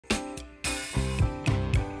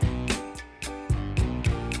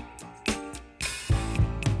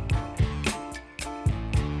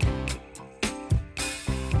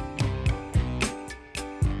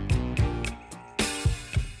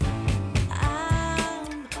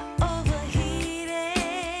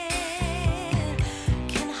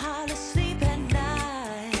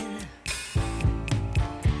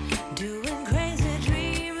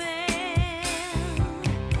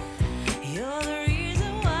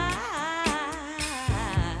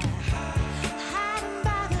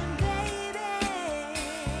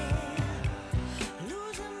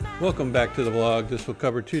Welcome back to the vlog. This will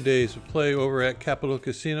cover 2 days of play over at Capital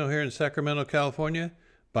Casino here in Sacramento, California.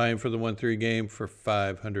 Buying for the 1-3 game for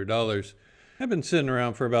 $500. I've been sitting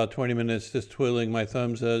around for about 20 minutes just twiddling my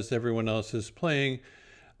thumbs as everyone else is playing.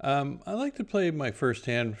 I like to play my first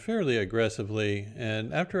hand fairly aggressively,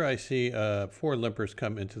 and after I see 4 limpers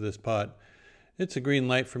come into this pot, it's a green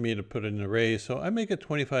light for me to put in a raise, so I make it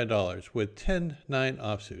 $25 with 10-9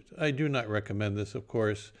 offsuit. I do not recommend this, of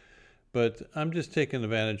course, but I'm just taking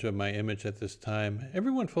advantage of my image at this time.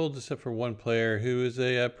 Everyone folds except for one player who is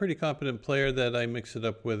a pretty competent player that I mix it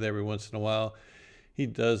up with every once in a while. He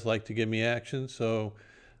does like to give me action, so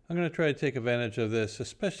I'm going to try to take advantage of this,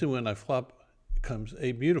 especially when I flop comes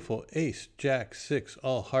a beautiful ace, jack, 6,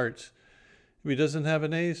 all hearts. If he doesn't have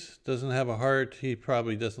an ace, doesn't have a heart, he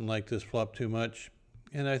probably doesn't like this flop too much.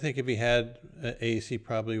 And I think if he had an ace, he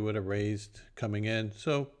probably would have raised coming in.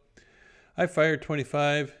 So I fired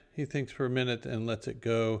 25. He thinks for a minute and lets it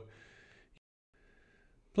go.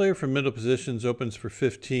 Player from middle positions opens for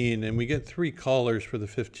 15, and we get 3 callers for the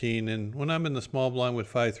 15. And when I'm in the small blind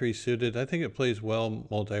with 5-3 suited, I think it plays well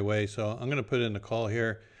multi-way. So I'm going to put in a call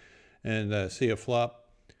here and see a flop.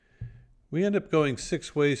 We end up going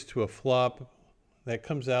 6 ways to a flop. That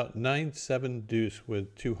comes out 9-7 deuce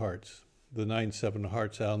with 2 hearts. The 9-7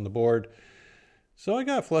 hearts out on the board. So I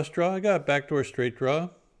got a flush draw. I got a backdoor straight draw.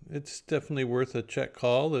 It's definitely worth a check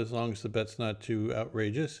call as long as the bet's not too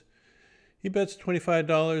outrageous. He bets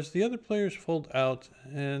 $25. The other players fold out,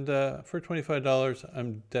 and for $25,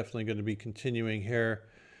 I'm definitely going to be continuing here.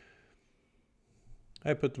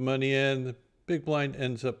 I put the money in. The big blind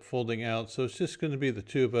ends up folding out, so it's just going to be the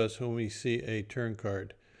 2 of us when we see a turn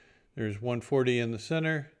card. There's 140 in the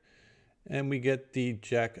center, and we get the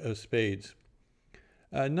jack of spades.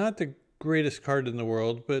 Not the greatest card in the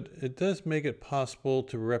world, but it does make it possible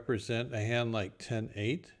to represent a hand like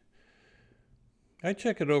 10-8. I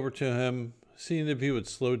check it over to him, seeing if he would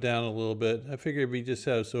slow down a little bit. I figure if he just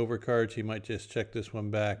has overcards, he might just check this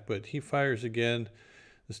one back, but he fires again,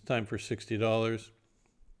 this time for $60.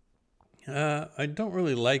 I don't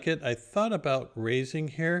really like it. I thought about raising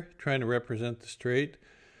here, trying to represent the straight,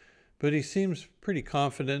 but he seems pretty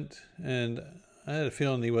confident, and I had a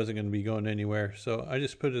feeling he wasn't going to be going anywhere, so I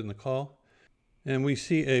just put it in the call. And we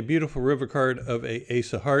see a beautiful river card of a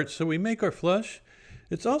ace of hearts, so we make our flush.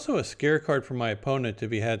 It's also a scare card for my opponent if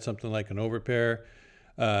he had something like an overpair,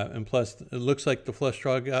 and plus it looks like the flush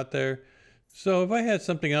draw got there. So if I had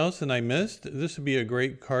something else and I missed, this would be a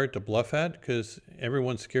great card to bluff at because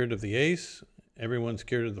everyone's scared of the ace, everyone's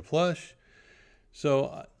scared of the flush.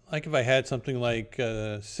 So like if I had something like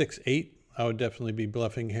 6-8, I would definitely be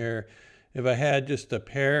bluffing here. If I had just a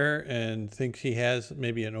pair and thinks he has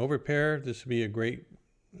maybe an overpair, this would be a great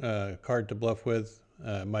card to bluff with.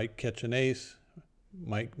 Might catch an ace,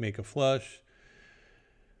 might make a flush.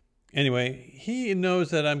 Anyway, he knows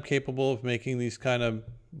that I'm capable of making these kind of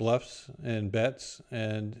bluffs and bets,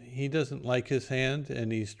 and he doesn't like his hand,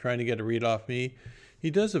 and he's trying to get a read off me. He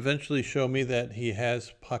does eventually show me that he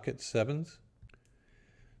has pocket 7s.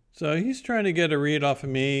 So he's trying to get a read off of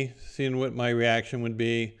me, seeing what my reaction would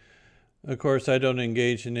be. Of course, I don't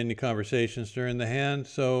engage in any conversations during the hand,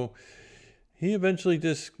 so he eventually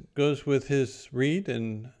just goes with his read,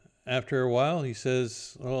 and after a while he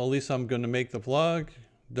says, well, at least I'm going to make the vlog.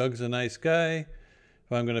 Doug's a nice guy.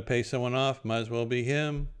 If I'm going to pay someone off, might as well be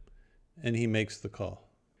him. And he makes the call.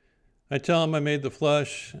 I tell him I made the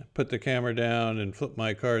flush, put the camera down and flip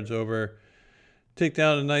my cards over, take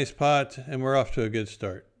down a nice pot, and we're off to a good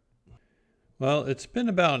start. Well, it's been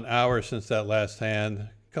about an hour since that last hand.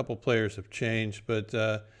 A couple players have changed, but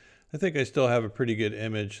I think I still have a pretty good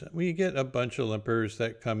image. We get a bunch of limpers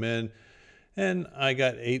that come in, and I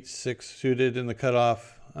got 8-6 suited in the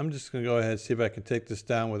cutoff. I'm just going to go ahead and see if I can take this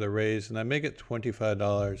down with a raise, and I make it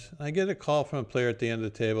 $25. I get a call from a player at the end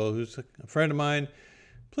of the table who's a friend of mine,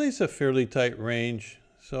 plays a fairly tight range,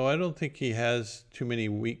 so I don't think he has too many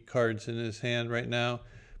weak cards in his hand right now,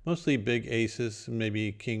 mostly big aces,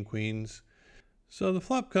 maybe king queens. So the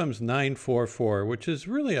flop comes 9-4-4, which is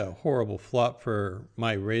really a horrible flop for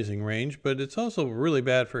my raising range, but it's also really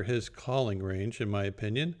bad for his calling range, in my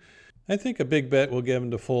opinion. I think a big bet will get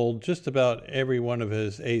him to fold just about every one of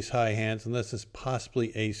his ace-high hands, unless it's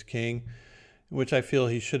possibly ace-king, which I feel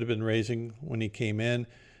he should have been raising when he came in.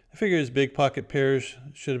 I figure his big pocket pairs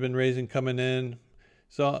should have been raising coming in.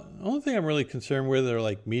 So the only thing I'm really concerned with are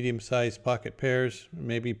like medium-sized pocket pairs,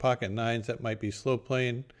 maybe pocket 9s that might be slow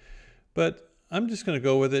playing. But I'm just going to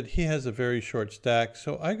go with it. He has a very short stack,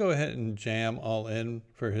 so I go ahead and jam all in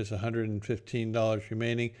for his $115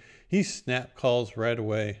 remaining. He snap calls right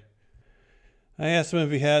away. I asked him if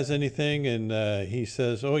he has anything, and he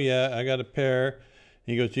says, oh yeah, I got a pair.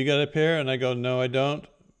 He goes, "You got a pair?" And I go, "No, I don't,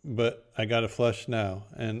 but I got a flush now."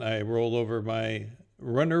 And I roll over my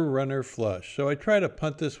runner flush. So I try to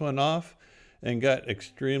punt this one off and got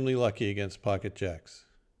extremely lucky against pocket jacks.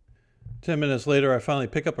 10 minutes later, I finally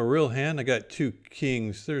pick up a real hand. I got 2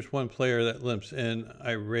 kings. There's one player that limps in.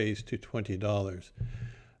 I raise to $20.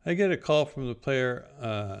 I get a call from the player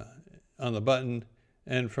on the button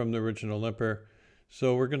and from the original limper.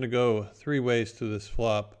 So we're going to go 3 ways to this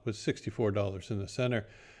flop with $64 in the center.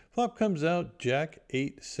 Flop comes out Jack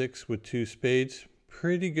 8-6 with 2 spades.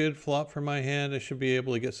 Pretty good flop for my hand. I should be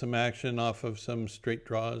able to get some action off of some straight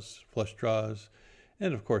draws, flush draws,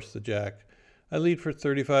 and of course the jack. I lead for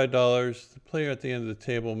 $35. The player at the end of the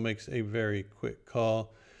table makes a very quick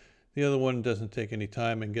call. The other one doesn't take any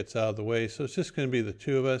time and gets out of the way, so it's just going to be the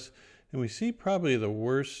 2 of us. And we see probably the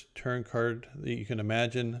worst turn card that you can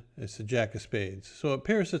imagine. It's the jack of spades. So it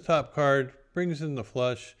pairs the top card, brings in the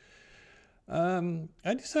flush.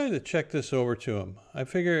 I decided to check this over to him. I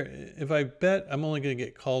figure if I bet, I'm only going to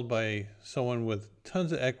get called by someone with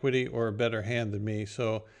tons of equity or a better hand than me.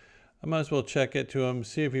 So I might as well check it to him,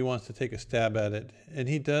 see if he wants to take a stab at it. And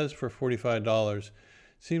he does for $45.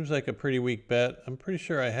 Seems like a pretty weak bet. I'm pretty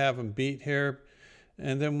sure I have him beat here.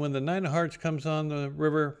 And then when the 9 of hearts comes on the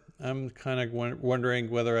river, I'm kind of wondering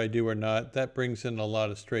whether I do or not. That brings in a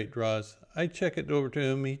lot of straight draws. I check it over to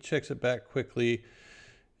him. He checks it back quickly.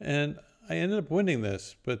 And I ended up winning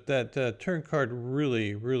this. But that turn card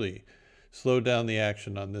really slowed down the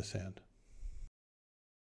action on this hand.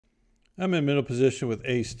 I'm in middle position with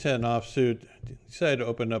ace-10 offsuit. Decided to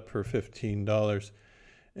open up for $15.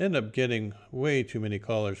 End up getting way too many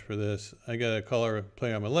callers for this. I got a caller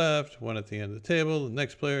player on my left, one at the end of the table, the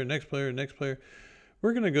next player, next player, next player.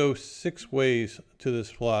 We're going to go 6 ways to this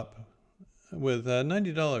flop with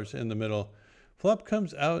 $90 in the middle. Flop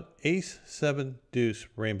comes out ace-7 deuce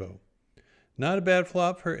rainbow. Not a bad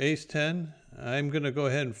flop for ace-10. I'm going to go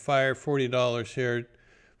ahead and fire $40 here,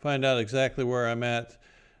 find out exactly where I'm at.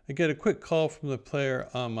 I get a quick call from the player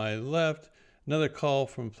on my left, another call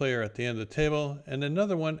from a player at the end of the table, and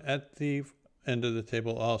another one at the end of the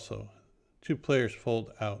table also. 2 players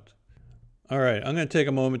fold out. All right, I'm going to take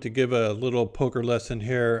a moment to give a little poker lesson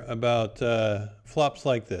here about flops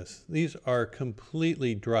like this. These are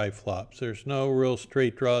completely dry flops. There's no real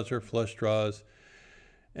straight draws or flush draws.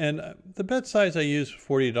 And the bet size I use,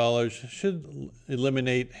 $40, should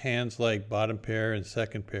eliminate hands like bottom pair and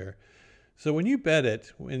second pair. So when you bet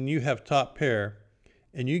it, when you have top pair,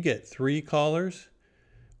 and you get 3 callers,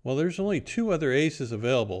 well, there's only 2 other aces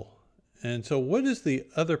available. And so what is the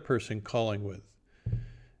other person calling with?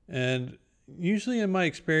 And usually in my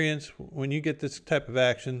experience, when you get this type of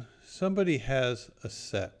action, somebody has a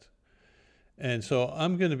set. And so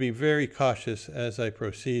I'm going to be very cautious as I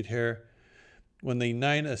proceed here when the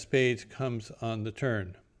 9 of spades comes on the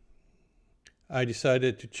turn. I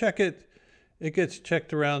decided to check it. It gets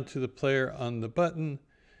checked around to the player on the button,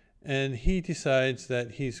 and he decides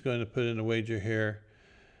that he's going to put in a wager here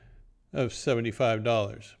of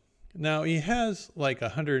 $75. Now he has like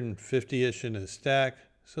 150-ish in his stack,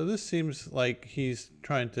 so this seems like he's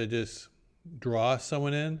trying to just draw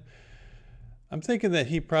someone in. I'm thinking that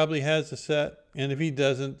he probably has a set, and if he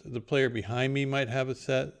doesn't, the player behind me might have a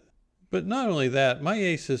set. But not only that, my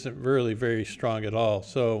ace isn't really very strong at all,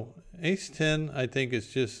 so ace-10 I think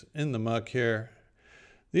is just in the muck here.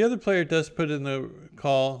 The other player does put in the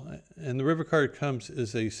call, and the river card comes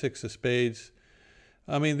as a 6 of spades.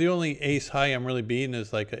 I mean, the only ace high I'm really beating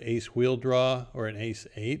is like an ace wheel draw or an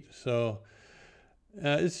ace-8. So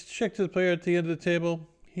it's checked to the player at the end of the table.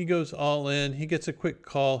 He goes all in. He gets a quick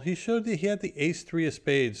call. He showed that he had the ace-3 of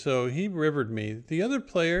spades, so he rivered me. The other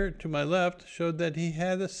player to my left showed that he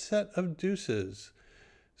had a set of deuces.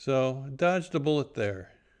 So dodged a bullet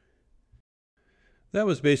there. That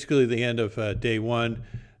was basically the end of day 1.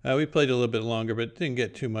 We played a little bit longer, but didn't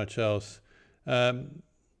get too much else.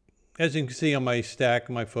 As you can see on my stack,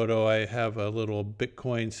 my photo, I have a little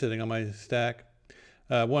Bitcoin sitting on my stack.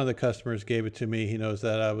 One of the customers gave it to me. He knows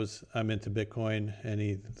that I'm into Bitcoin, and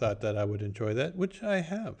he thought that I would enjoy that, which I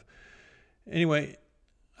have. Anyway,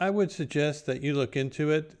 I would suggest that you look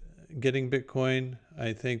into it, getting Bitcoin.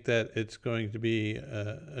 I think that it's going to be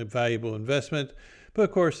a valuable investment. But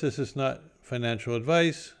of course, this is not financial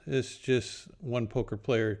advice. It's just one poker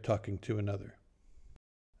player talking to another.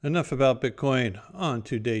 Enough about Bitcoin. On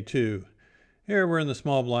to day 2. Here we're in the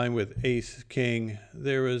small blind with ace king.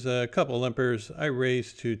 There was a couple limpers. I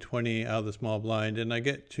raised to 20 out of the small blind, and I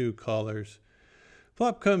get 2 callers.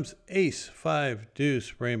 Flop comes ace 5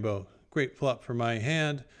 deuce rainbow. Great flop for my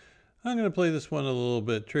hand. I'm going to play this one a little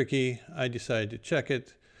bit tricky. I decided to check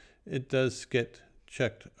it. It does get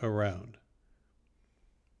checked around.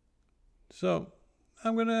 So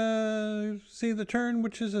I'm going to see the turn,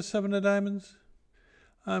 which is a 7 of diamonds.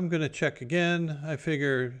 I'm going to check again. I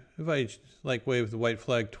figure if I wave the white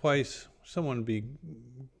flag twice, someone would be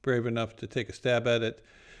brave enough to take a stab at it.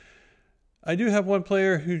 I do have one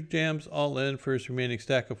player who jams all in for his remaining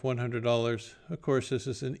stack of $100. Of course, this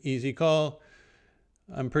is an easy call.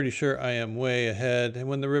 I'm pretty sure I am way ahead. And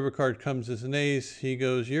when the river card comes as an ace, he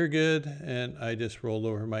goes, "You're good." And I just roll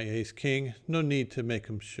over my ace king. No need to make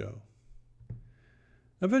him show.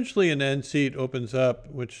 Eventually an end seat opens up,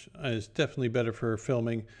 which is definitely better for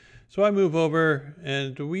filming. So I move over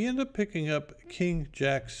and we end up picking up King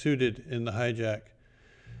Jack suited in the hijack.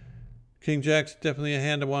 King Jack's definitely a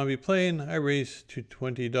hand I want to be playing. I raise to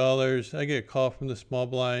 $20. I get a call from the small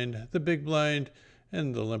blind, the big blind,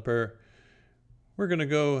 and the limper. We're going to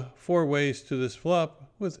go 4 ways to this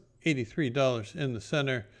flop with $83 in the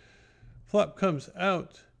center. Flop comes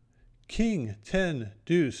out. King, 10,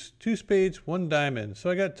 deuce, 2 spades, 1 diamond.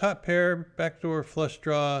 So I got top pair, backdoor flush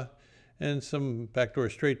draw, and some backdoor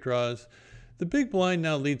straight draws. The big blind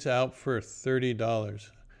now leads out for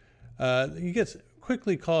 $30. He gets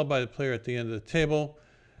quickly called by the player at the end of the table.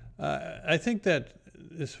 I think that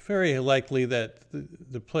it's very likely that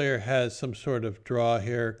the player has some sort of draw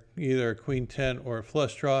here, either a queen 10 or a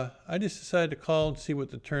flush draw. I just decided to call and see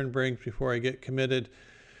what the turn brings before I get committed.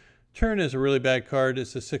 Turn is a really bad card.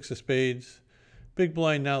 It's a 6 of spades. Big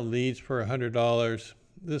blind now leads for $100.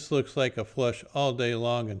 This looks like a flush all day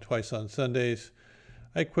long and twice on Sundays.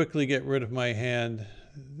 I quickly get rid of my hand.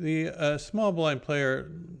 The small blind player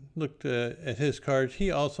looked at his cards. He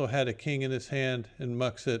also had a king in his hand and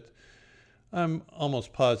mucks it. I'm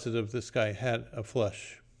almost positive this guy had a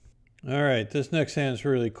flush. All right, this next hand is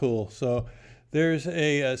really cool. So there's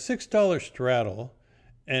a $6 straddle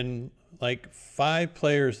and like 5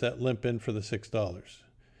 players that limp in for the $6.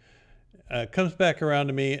 Comes back around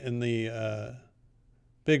to me in the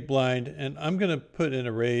big blind, and I'm going to put in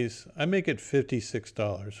a raise. I make it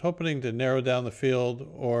 $56, hoping to narrow down the field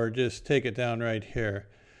or just take it down right here.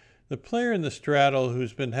 The player in the straddle,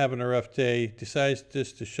 who's been having a rough day, decides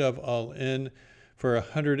just to shove all in for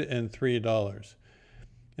 $103.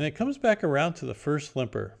 And it comes back around to the first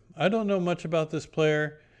limper. I don't know much about this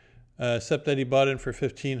player, except that he bought in for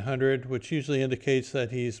 $1,500, which usually indicates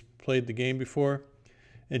that he's played the game before.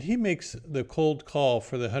 And he makes the cold call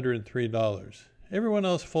for the $103. Everyone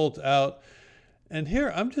else folds out. And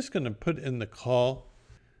here I'm just going to put in the call.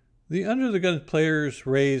 The under the gun player's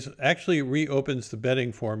raise actually reopens the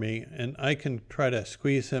betting for me, and I can try to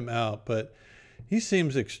squeeze him out, but he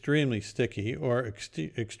seems extremely sticky or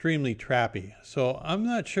extremely trappy. So I'm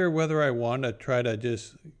not sure whether I want to try to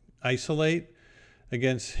just isolate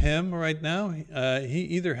against him right now. He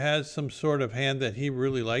either has some sort of hand that he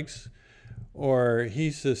really likes, or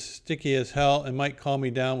he's just sticky as hell and might call me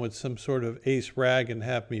down with some sort of ace rag and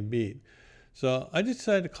have me beat. So I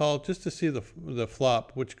decided to call just to see the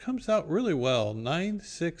flop, which comes out really well, 9,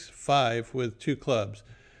 6, 5 with 2 clubs.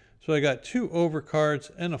 So I got 2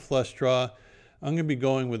 overcards and a flush draw. I'm going to be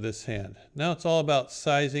going with this hand. Now it's all about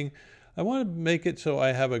sizing. I want to make it so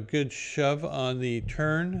I have a good shove on the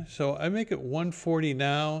turn. So I make it 140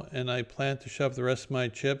 now, and I plan to shove the rest of my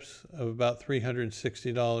chips of about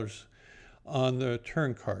 $360 on the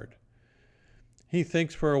turn card. He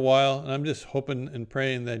thinks for a while, and I'm just hoping and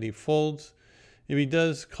praying that he folds. If he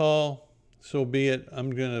does call, so be it.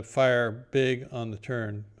 I'm going to fire big on the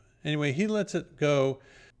turn. Anyway, he lets it go,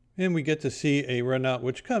 and we get to see a run out,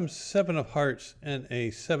 which comes 7 of hearts and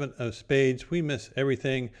a 7 of spades. We miss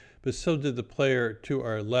everything, but so did the player to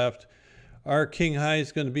our left. Our king high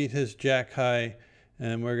is going to beat his jack high,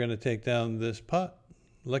 and we're going to take down this pot.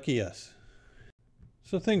 Lucky us.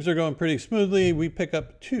 So things are going pretty smoothly. We pick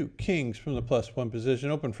up 2 kings from the +1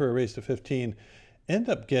 position, open for a raise to 15, end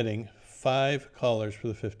up getting 5 callers for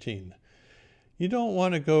the 15. You don't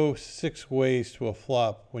want to go 6 ways to a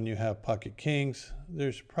flop when you have pocket kings.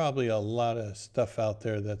 There's probably a lot of stuff out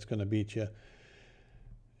there that's going to beat you.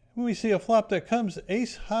 When we see a flop that comes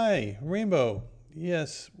ace high, rainbow,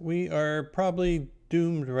 yes, we are probably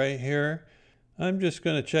doomed right here. I'm just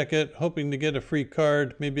going to check it, hoping to get a free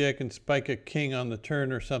card. Maybe I can spike a king on the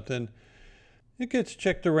turn or something. It gets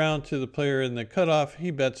checked around to the player in the cutoff.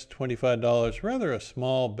 He bets $25, rather a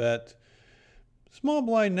small bet. Small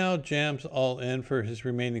blind now jams all in for his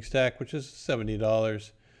remaining stack, which is $70.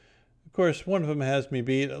 Of course, one of them has me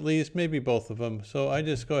beat, at least, maybe both of them. So I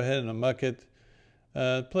just go ahead and muck it.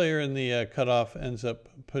 Player in the cutoff ends up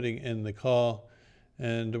putting in the call,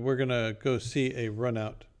 and we're going to go see a run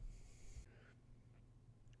out.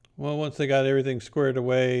 Well, once they got everything squared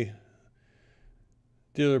away,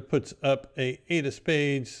 dealer puts up a 8 of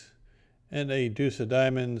spades and a deuce of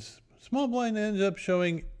diamonds. Small blind ended up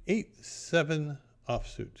showing 8-7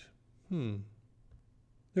 offsuit.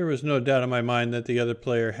 There was no doubt in my mind that the other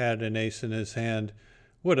player had an ace in his hand.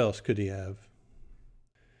 What else could he have?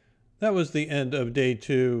 That was the end of day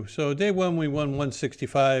 2. So day 1 we won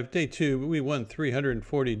 $165. Day 2 we won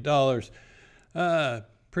 $340.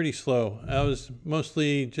 Pretty slow. I was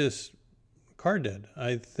mostly just card dead.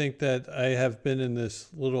 I think that I have been in this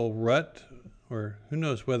little rut, or who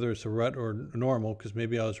knows whether it's a rut or normal, because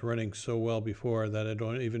maybe I was running so well before that I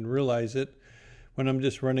don't even realize it when I'm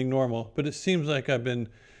just running normal. But it seems like I've been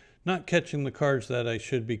not catching the cards that I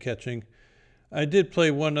should be catching. I did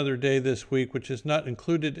play one other day this week, which is not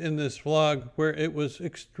included in this vlog, where it was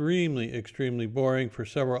extremely boring for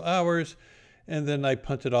several hours, and then I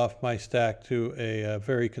punted off my stack to a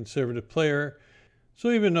very conservative player.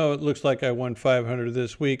 So even though it looks like I won $500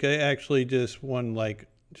 this week, I actually just won like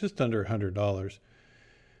just under $100.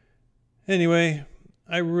 Anyway,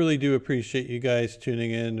 I really do appreciate you guys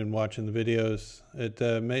tuning in and watching the videos. It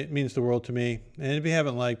means the world to me. And if you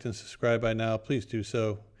haven't liked and subscribed by now, please do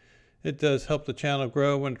so. It does help the channel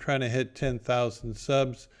grow when trying to hit 10,000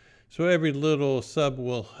 subs. So every little sub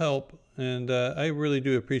will help, and I really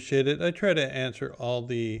do appreciate it. I try to answer all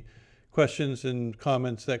the questions and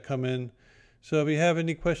comments that come in. So if you have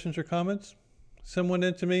any questions or comments, send one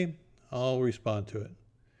in to me. I'll respond to it.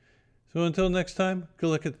 So until next time, good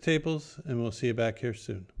luck at the tables, and we'll see you back here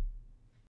soon.